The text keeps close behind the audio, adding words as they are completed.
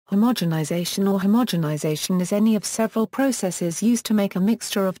Homogenization or homogenization is any of several processes used to make a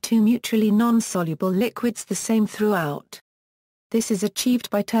mixture of two mutually non-soluble liquids the same throughout. This is achieved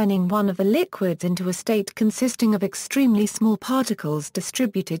by turning one of the liquids into a state consisting of extremely small particles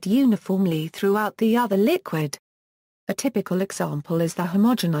distributed uniformly throughout the other liquid. A typical example is the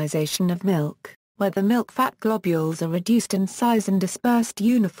homogenization of milk, where the milk fat globules are reduced in size and dispersed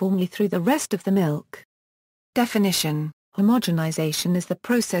uniformly through the rest of the milk. Definition: homogenization is the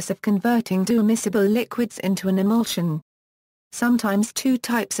process of converting two immiscible liquids into an emulsion. Sometimes two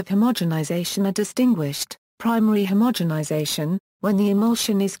types of homogenization are distinguished: primary homogenization, when the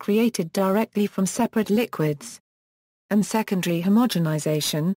emulsion is created directly from separate liquids, and secondary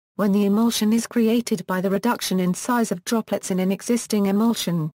homogenization, when the emulsion is created by the reduction in size of droplets in an existing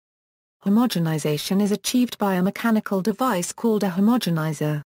emulsion. Homogenization is achieved by a mechanical device called a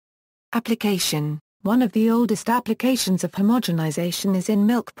homogenizer. Application: one of the oldest applications of homogenization is in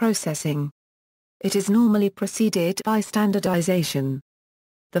milk processing. It is normally preceded by standardization.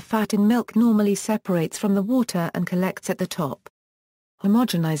 The fat in milk normally separates from the water and collects at the top.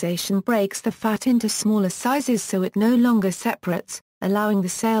 Homogenization breaks the fat into smaller sizes so it no longer separates, allowing the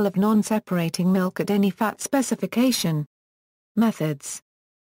sale of non-separating milk at any fat specification. Methods: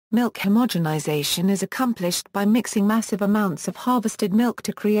 milk homogenization is accomplished by mixing massive amounts of harvested milk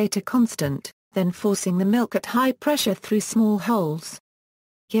to create a constant, then forcing the milk at high pressure through small holes.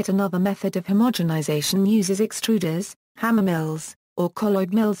 Yet another method of homogenization uses extruders, hammer mills, or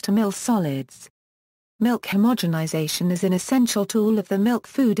colloid mills to mill solids. Milk homogenization is an essential tool of the milk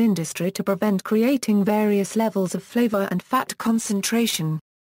food industry to prevent creating various levels of flavor and fat concentration.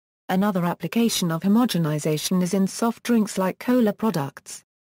 Another application of homogenization is in soft drinks like cola products.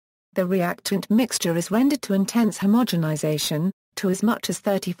 The reactant mixture is rendered to intense homogenization, to as much as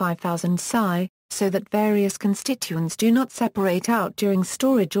 35,000 psi, so that various constituents do not separate out during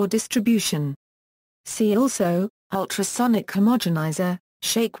storage or distribution. See also: ultrasonic homogenizer,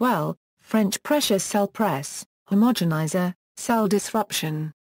 shake well, French pressure cell press, homogenizer, cell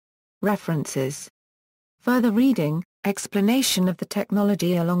disruption. References. Further reading, explanation of the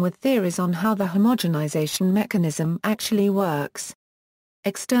technology along with theories on how the homogenization mechanism actually works.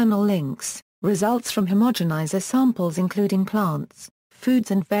 External links: results from homogenizer samples including plants,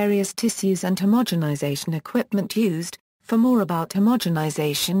 foods and various tissues and homogenization equipment used. For more about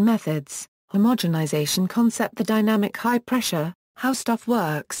homogenization methods, homogenization concept, the dynamic high pressure, how stuff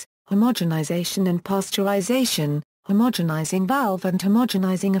works, homogenization and pasteurization, homogenizing valve and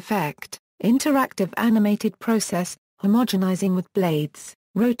homogenizing effect, interactive animated process, homogenizing with blades,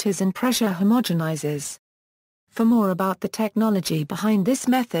 rotors and pressure homogenizers. For more about the technology behind this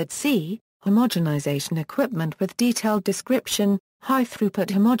method, see homogenization equipment with detailed description, high-throughput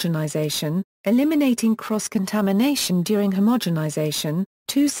homogenization, eliminating cross-contamination during homogenization,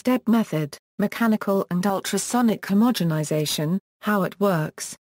 two-step method, mechanical and ultrasonic homogenization, how it works,